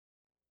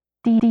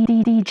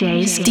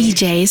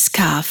DJ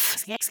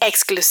Scuff.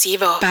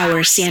 Exclusivo.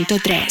 Power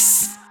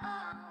 103.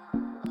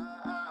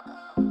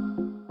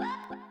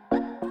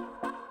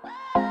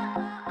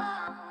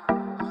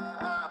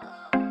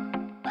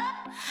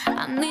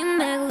 A mí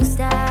me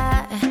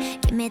gusta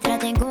que me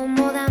traten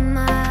como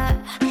dama,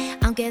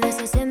 aunque a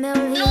veces se me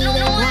olvide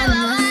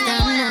cuando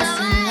estamos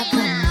en la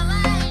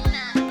cama.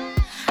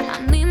 A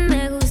mí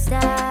me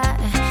gusta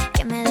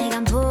que me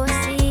digan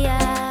poesía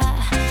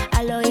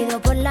al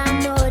oído por la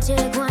noche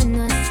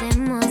cuando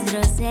hacemos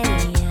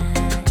groserías.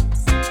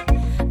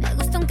 Me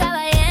gusta un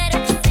caballero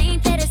que sea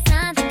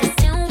interesante, que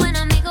sea un buen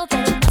amigo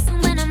pero no es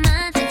un buen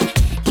amante,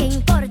 que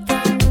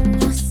importan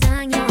unos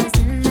años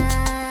de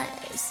más.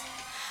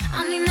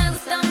 A mí me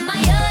gustan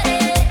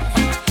mayores,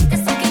 de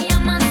esos que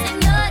llaman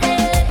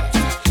señores,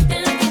 de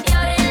los que te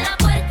abren la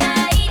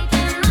puerta y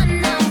te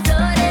mandan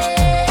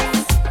flores.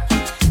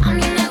 A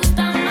mí me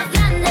gustan más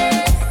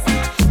grandes,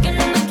 que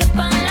no me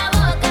quepan la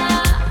boca,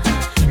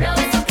 los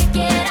besos que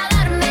quiera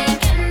darme,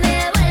 que me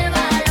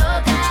vuelva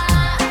loca,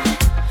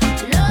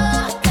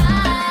 loca,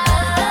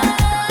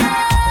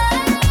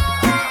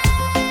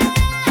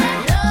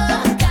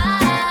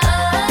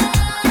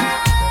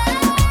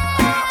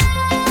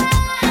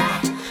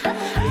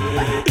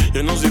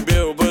 Yo no soy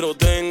viejo, pero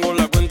tengo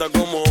la cuenta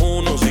como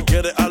uno. Si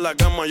quieres a la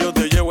cama, yo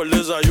te llevo el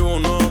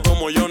desayuno.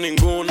 Como yo,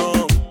 ninguno.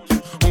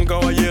 Un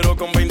caballero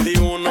con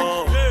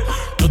 21.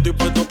 Yo estoy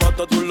puesto pa'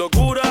 toda tu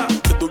locura.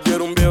 Que tú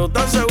quieres un viejo,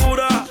 ¿estás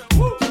segura?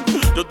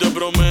 Yo te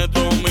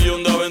prometo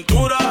 1.000.000 de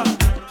aventuras.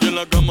 Y en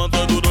la cama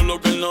te duro lo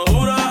que él no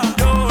dura.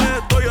 Yo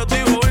estoy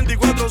activo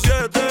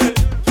 24/7.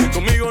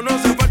 Conmigo no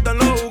se faltan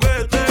los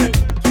juguetes.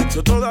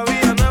 Yo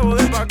todavía nuevo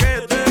de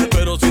paquete.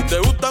 Pero si te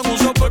gustan un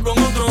sope con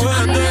otro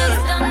a mí me vete.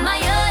 gustan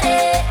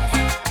mayores,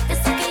 de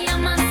esos que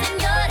llaman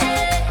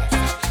señores,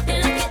 de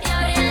los que te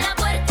abren la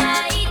puerta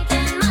y te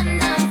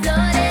mandan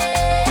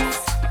flores.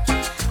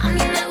 A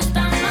mí me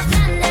gustan más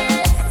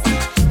grandes,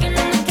 que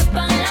no me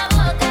quepan la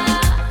boca,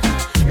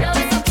 los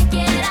besos que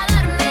quiera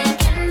darme,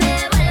 que me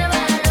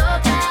vuelva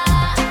loca,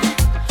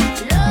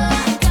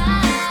 loca,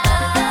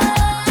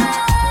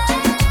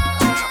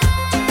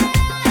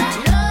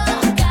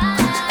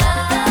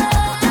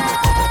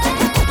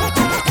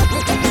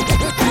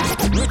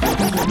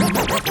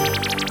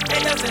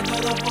 Ella hace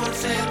todo por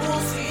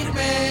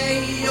seducirme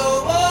y yo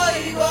voy,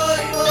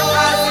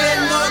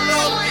 haciendo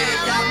lo que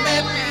ella me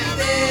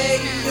pide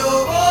y yo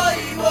voy,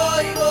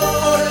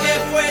 porque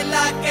fue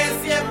la que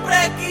siempre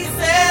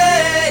quise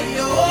y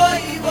yo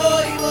voy,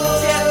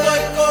 si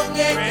estoy con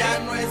ella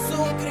no es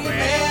un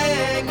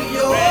crimen y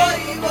yo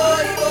voy,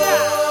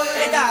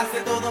 ella hace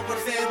todo por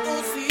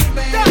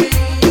seducirme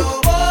y yo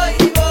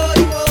voy,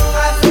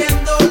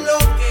 haciendo lo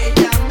que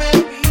ella me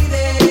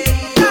pide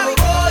y yo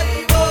voy,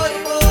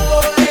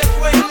 porque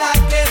fue la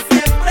que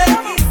siempre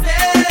quise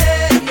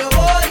y yo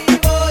voy,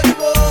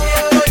 si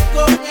estoy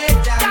con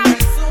ella no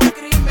es un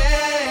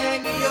crimen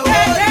y yo voy,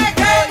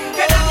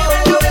 Que nadie me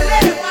lo vele,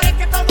 parece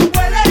que todo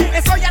huele.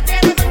 Eso ya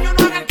tiene dueño,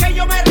 no hagan que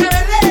yo me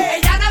revele.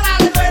 Ella nada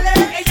le duele,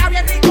 ella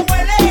bien rico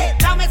huele.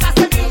 Dame esa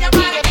semilla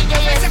para que yo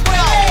me se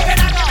pueda. Que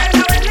nadie me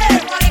la vele,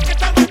 parece que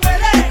todo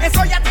huele. Eso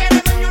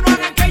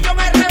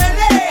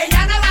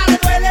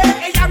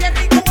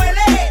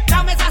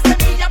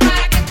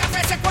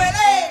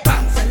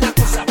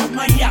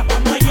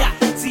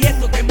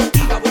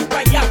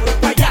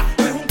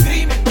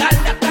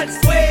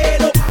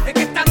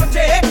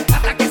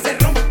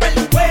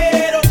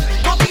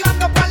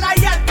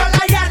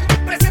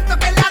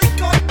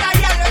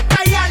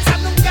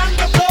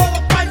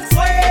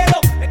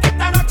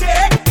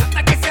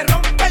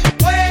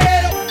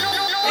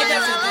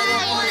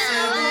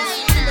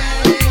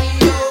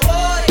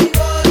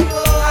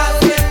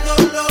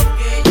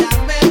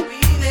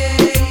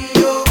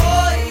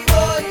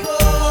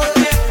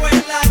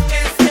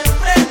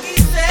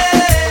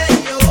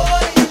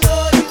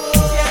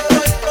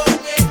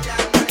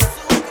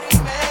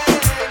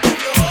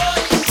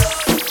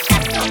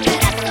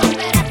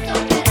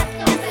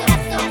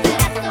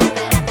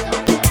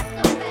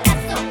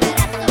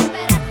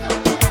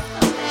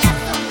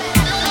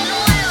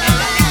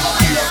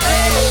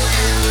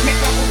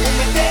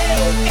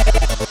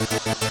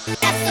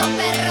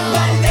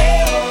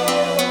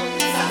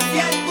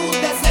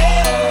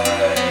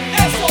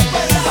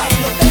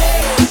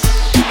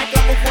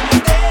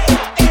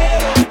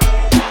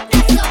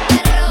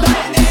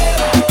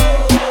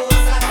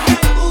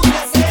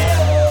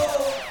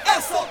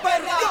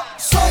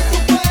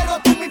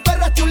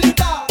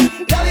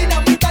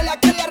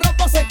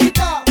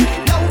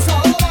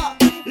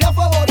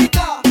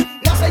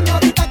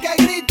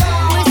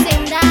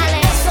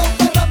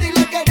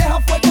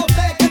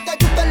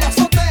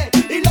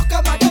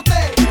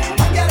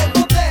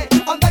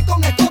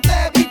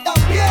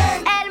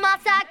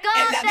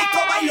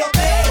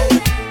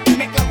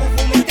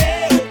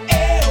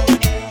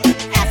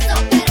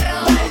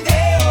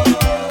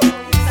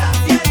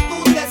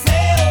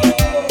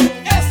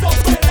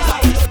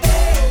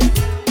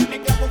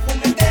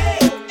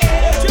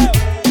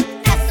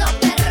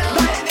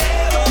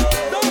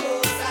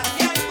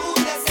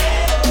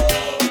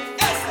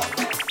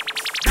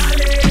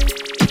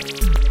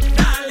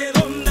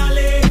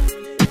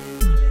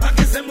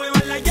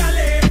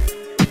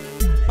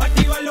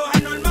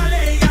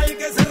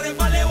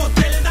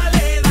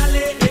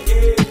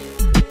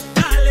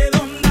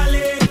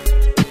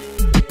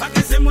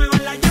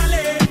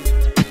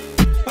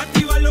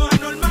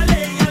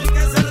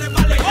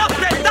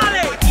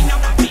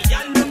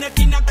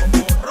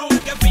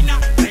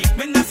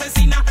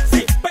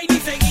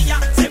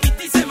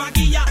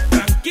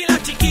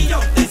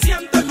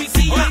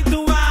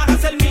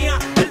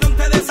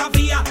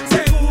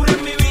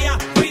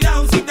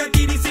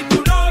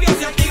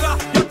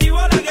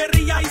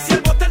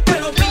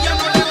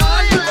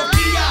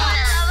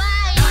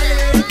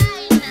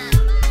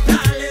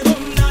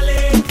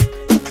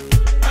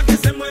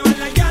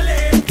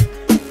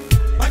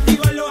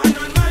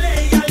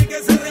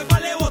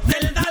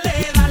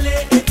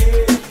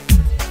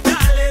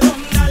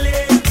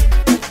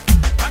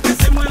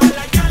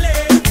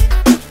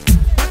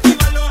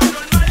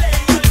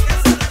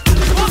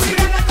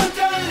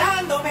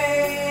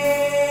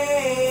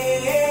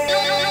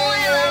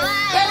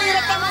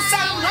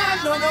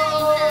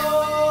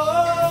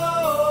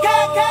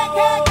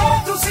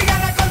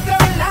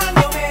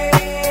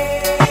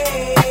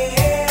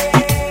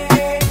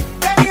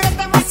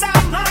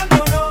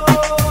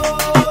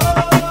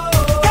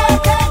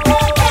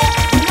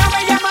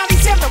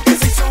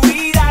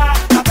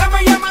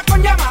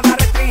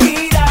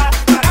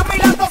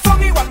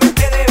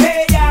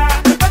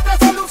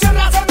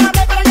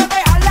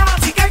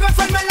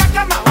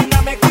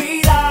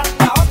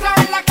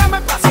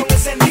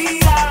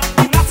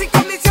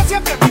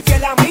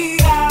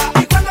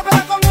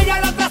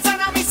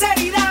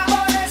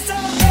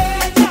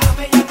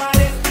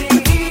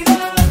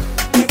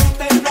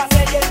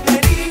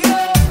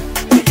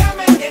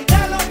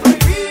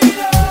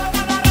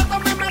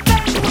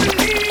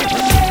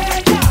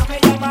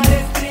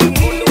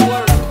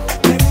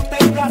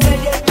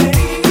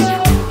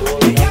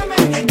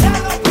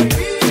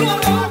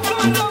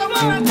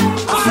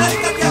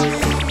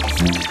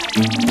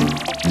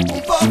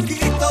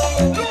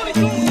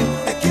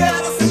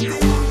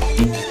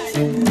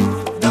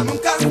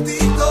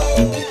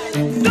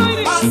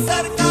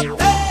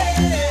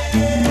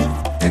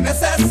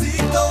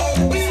pegadito.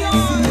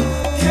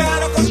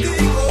 Quiero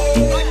contigo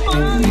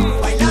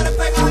bailar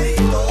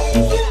pegadito.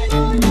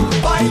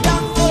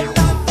 Bailando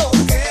tanto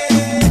que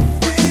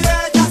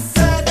ella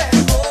se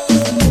dejó.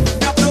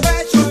 Me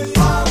aprovecho y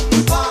pam,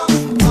 pam,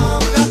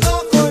 pam, la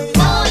toco y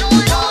pam,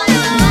 pam, pam.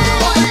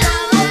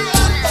 Bailando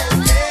tanto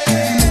que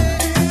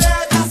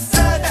ella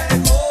se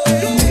dejó.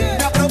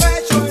 Me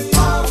aprovecho y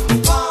pam,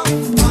 pam,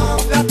 pam,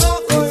 la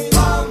toco y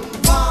pam,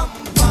 pam,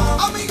 pam.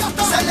 Amiga,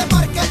 se le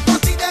marca el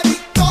pati de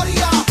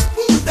victoria.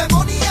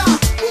 Demonía,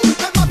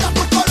 me mata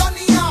tu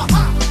colonia.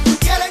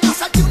 Quieren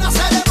hacerte una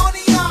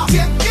ceremonia.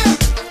 ¿Quién?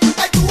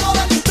 El dúo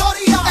de la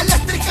historia.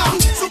 Eléctrica,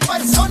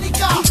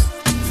 supersónica.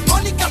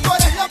 Mónica, tú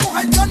eres la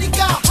mujer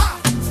tónica.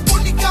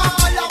 Única,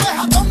 la vez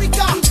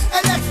atómica.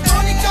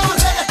 Electrónica,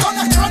 reggaetón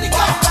es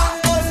crónica.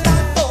 Bailando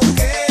tanto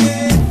que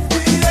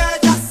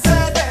ella se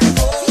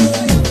dejó.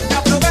 Me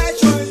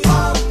aprovecho y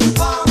pam,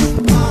 pam,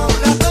 pam,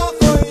 la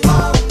toco y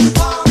pam,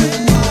 pam,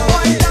 pam.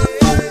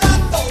 Bailando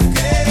tanto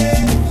que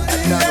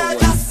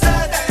ella se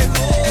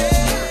dejó.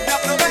 Me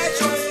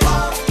aprovecho y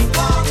pam,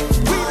 pam,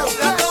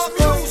 la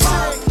toco y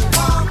pam,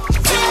 pam.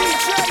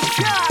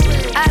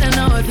 I don't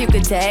know if you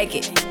could take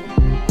it.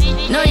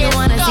 No, you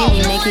wanna see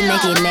me naked,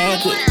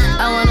 naked.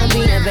 I wanna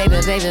be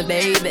a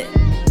baby.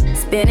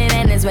 Spinning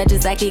in his red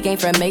just like he came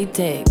from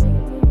Maytag.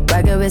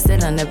 Rocket with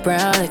it on the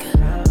brown. Like,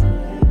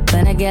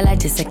 when I get like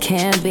this, I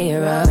can't be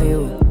around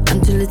you. I'm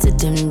too little to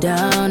dim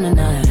down a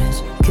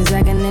notch. Cause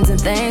I can into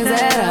things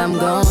that I'm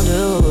gon'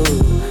 do.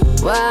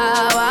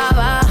 Wow, wow,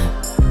 wow.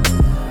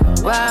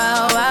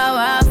 Wow, wow,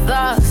 wow,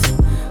 thoughts.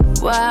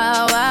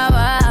 Wow, wow,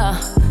 wow.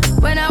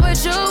 When I'm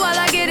with you, all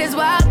I get is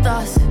wild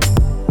thoughts.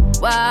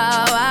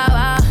 Wow, wow,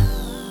 wow.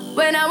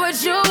 When I'm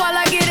with you, all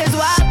I get is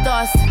wild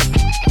thoughts.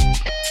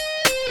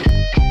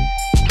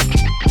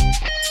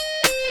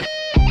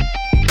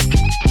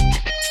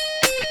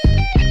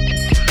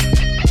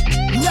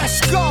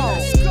 Let's go.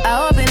 I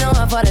hope you know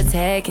I'm for the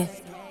taking.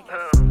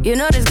 You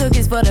know this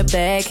cookie's for the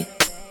bag.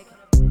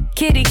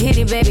 Kitty,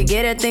 baby,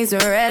 get her things to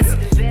rest.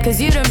 Cause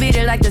you done beat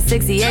it like the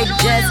 68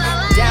 Jets.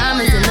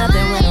 Diamonds are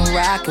nothing when I'm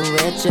rockin'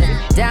 with ya.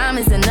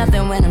 Diamonds are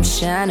nothing when I'm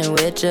shining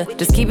with ya.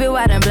 Just keep it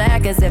white and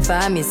black as if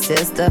I'm your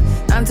sister.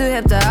 I'm too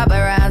hip to hop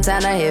around,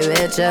 time to hit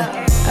with ya.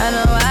 I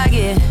know I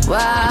get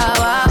wow,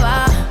 wow,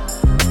 wow.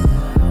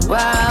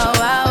 Wow,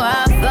 wow,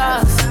 wow,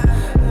 thoughts.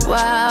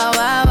 Wow,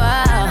 wow,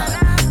 wow.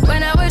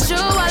 When I'm with you,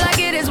 all I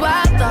get is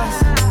wild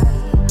thoughts.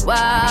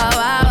 Wow,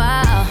 wow,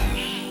 wow.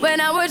 When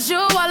I'm with you,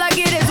 all I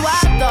get is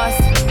wild thoughts.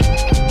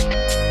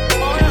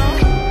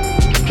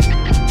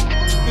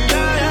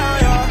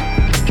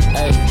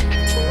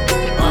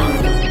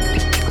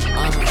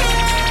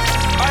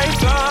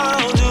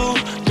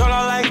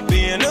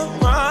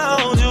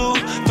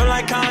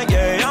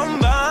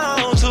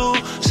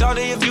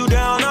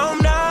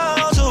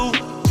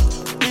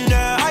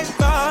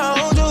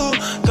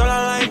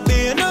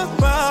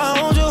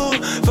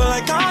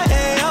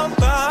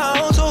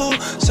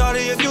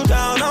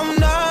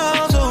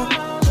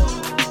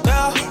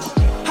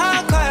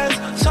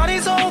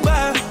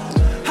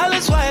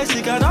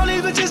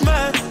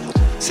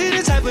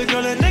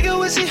 Girl, a nigga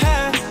wish he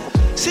had.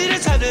 See the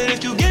type that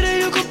if you get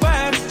it, you could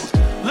brag.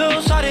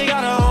 Lil' shawty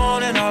got her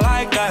own and I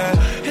like that.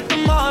 Hit the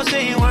mall, she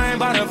ain't worrying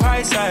about the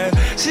price tag.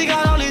 She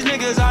got all these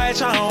niggas out here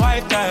tryna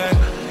wipe that.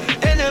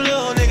 And the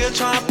little nigga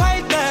tryna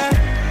pipe that.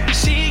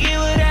 She get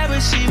whatever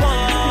she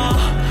want.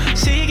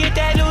 She get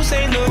that new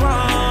Saint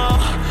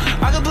Laurent.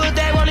 I can put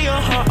that money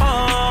on her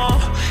arm.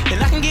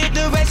 And I can get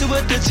the rest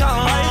with the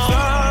charm. I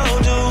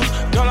found you.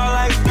 Girl,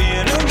 I like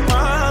being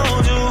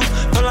around you.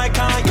 Feel like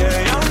Kanye,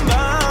 I'm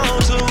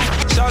bound to.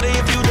 Shawty,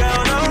 if you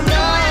down, I'm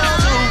down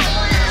to.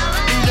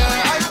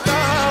 Yeah, I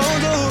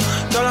found you.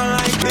 Girl, I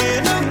like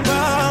being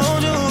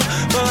around you.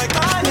 Feel like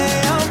Kanye,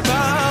 I'm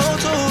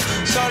bound to.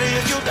 Shawty,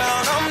 if you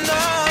down, I'm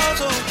down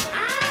to.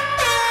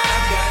 I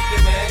got the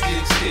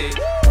magic stick.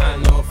 I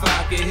know if I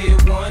can hit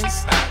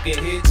once, I can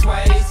hit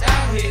twice. I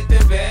hit the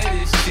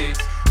baddest chicks.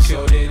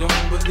 Sure they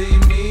don't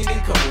believe me,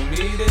 then come with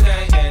me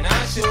tonight and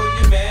I'll show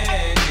you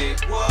magic.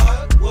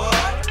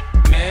 What?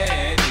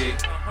 Magic.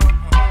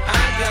 I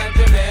got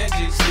the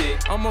magic stick.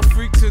 I'm a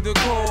freak to the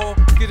core.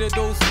 Get a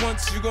dose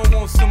once, you gon'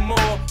 want some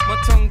more. My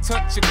tongue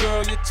touch your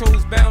girl, your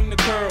toes bound to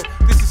curl.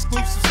 This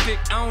exclusive stick,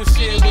 I don't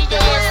share with the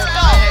world. I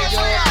hang you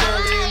up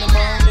early in the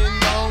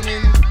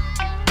morning.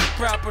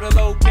 Proper the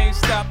low, can't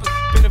stop us.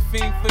 Been a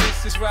fiend for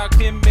this, it's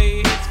rockin'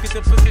 made hits. Get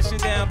the position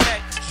down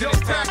back, then it's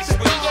time to switch.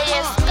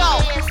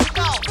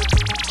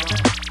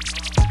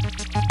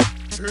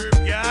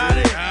 Got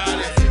it.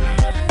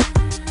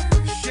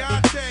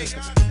 Shante,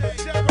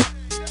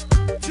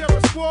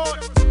 Terror Squad.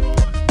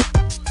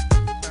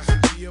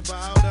 Be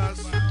about us,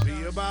 be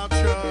about you.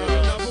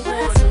 Number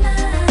one.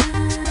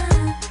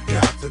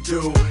 Got to do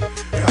with it.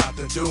 Yeah. Got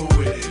to do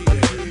with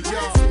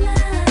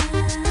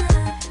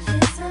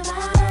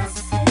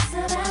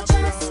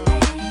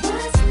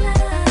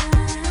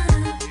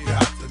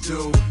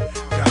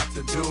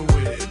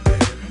it,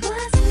 man.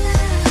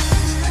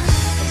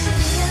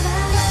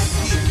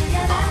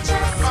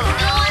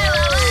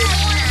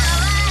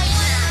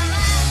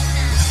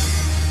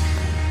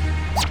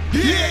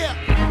 Yeah.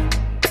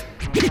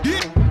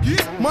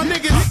 My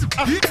niggas,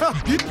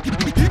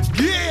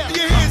 yeah.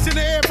 Your hands in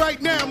the air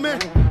right now, man.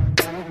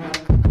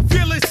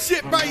 Feel this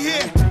shit right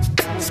here.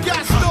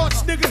 Scott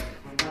Storch, nigga.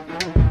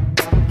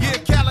 Yeah,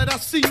 Khaled, I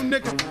see you,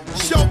 nigga.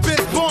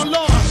 Showbiz, born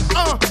law.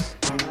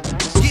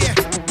 Yeah.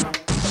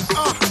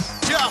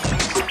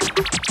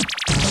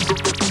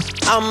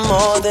 I'm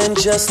more than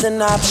just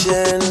an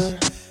option.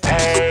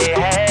 Hey,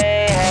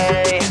 hey,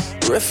 hey.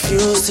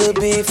 Refuse to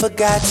be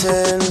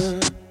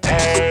forgotten.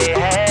 Hey,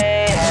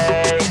 hey,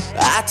 hey.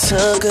 I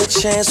took a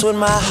chance with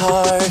my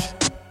heart.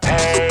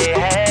 Hey,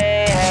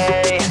 hey,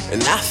 hey.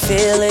 And I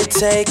feel it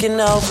taking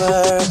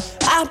over.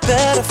 I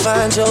better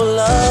find your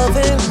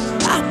loving.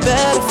 I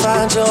better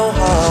find your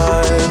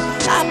heart.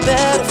 I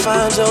better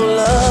find your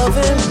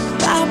loving.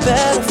 I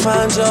better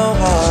find your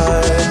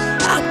heart.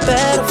 I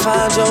better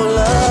find your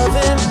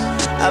loving.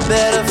 I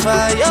better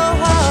find your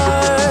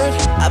heart.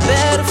 I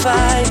better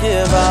find,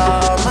 give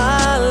all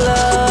my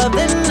love,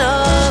 then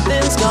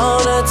nothing's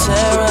gonna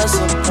tear us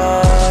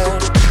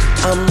apart.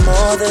 I'm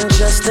more than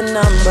just a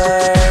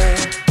number.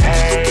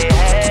 Hey,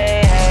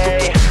 hey,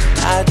 hey.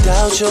 I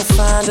doubt you'll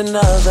find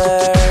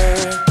another.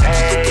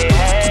 Hey,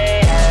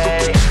 hey,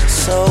 hey.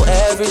 So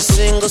every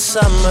single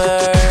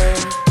summer,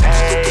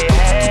 hey,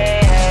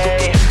 hey,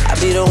 hey,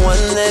 I'll be the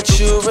one that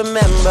you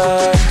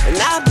remember. And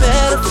I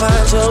better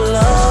find your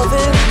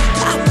loving.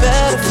 I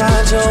better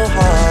find your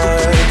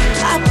heart.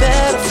 I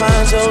better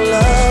find your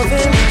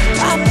loving.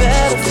 I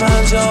better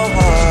find your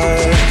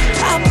heart.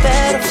 I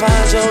better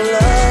find your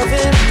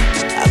loving.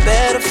 I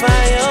better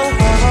find your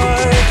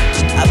heart.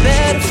 I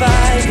better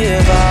find,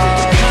 give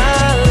all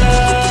my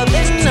love,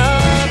 and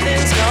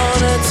nothing's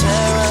gonna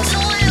tear us.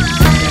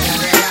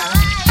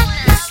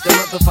 It's the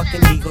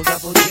motherfucking Eagle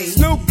Double G.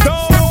 Snoop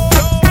Dogg.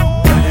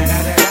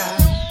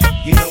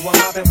 You know I'm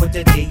mobbing with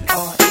the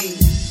D.R.E.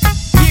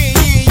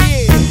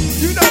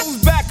 You know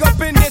who's back up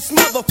in this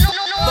motherfucker.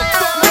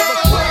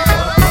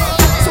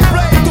 So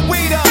blaze the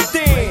weed up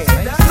then.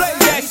 Blaze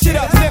that shit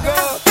up, nigga.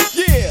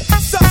 Yeah,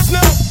 sup,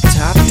 Snoop?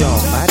 Top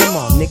dog, light them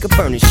all, nigga,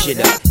 burn this shit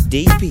up.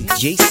 DP,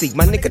 GC,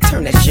 my nigga,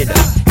 turn that shit up.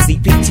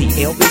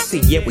 CPT,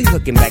 LBC, yeah, we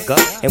hooking back up.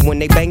 And when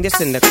they bang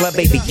this in the club,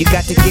 baby, you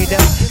got to get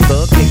up.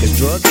 Thug niggas,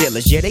 drug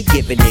dealers, yeah, they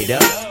giving it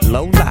up.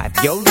 Low life,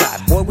 yo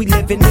life, boy, we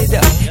living it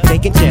up.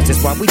 Taking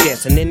chances while we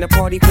dancing in the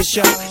party for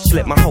show.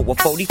 Slip my hoe a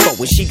 44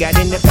 when she got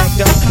in the back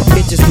door.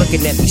 Bitches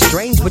looking at me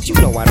strange, but you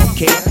know I don't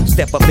care.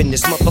 Step up in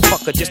this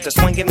motherfucker just to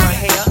swing in my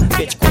hair.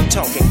 Bitch, quit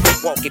talking,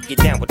 quit walk if you're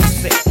down with the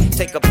sick.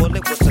 Take a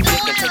bullet with some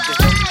dick and take this.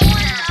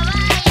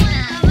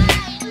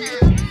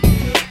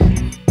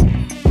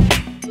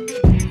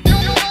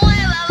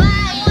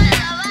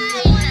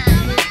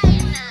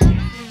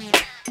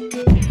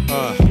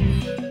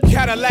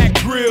 Cadillac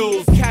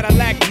grills,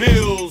 Cadillac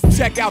mills.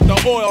 Check out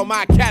the oil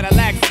my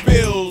Cadillac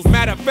spills.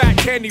 Matter of fact,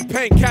 candy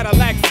paint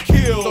Cadillacs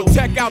kill. So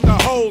check out the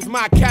holes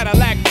my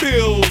Cadillac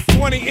fills.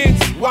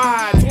 20-inch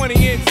wide,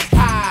 20-inch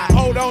high.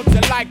 Hold on to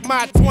like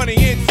my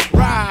 20-inch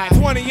ride.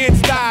 20-inch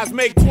thighs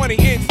make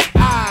 20-inch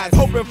eyes.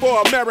 Hoping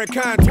for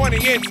American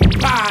 20-inch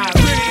pies.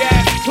 Pretty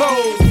ass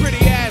clothes,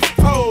 pretty ass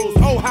toes.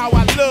 Oh, how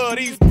I love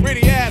these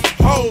pretty ass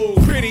hoes.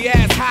 Pretty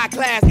ass high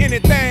class,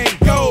 anything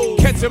goes.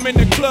 Catch them in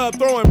the club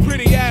throwing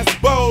pretty ass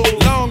bows.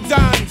 Long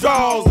John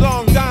draws,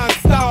 Long John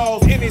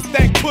stalls. Any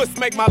stank puss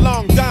make my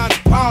Long John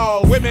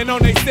pause. Women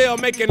on they cell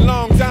making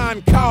Long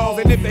John calls.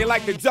 And if they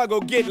like to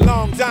juggle, get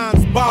Long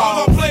John's balls.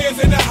 All the players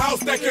in the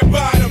house that can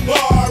buy the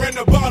bar. And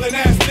the ballin'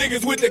 ass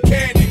niggas with the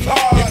candy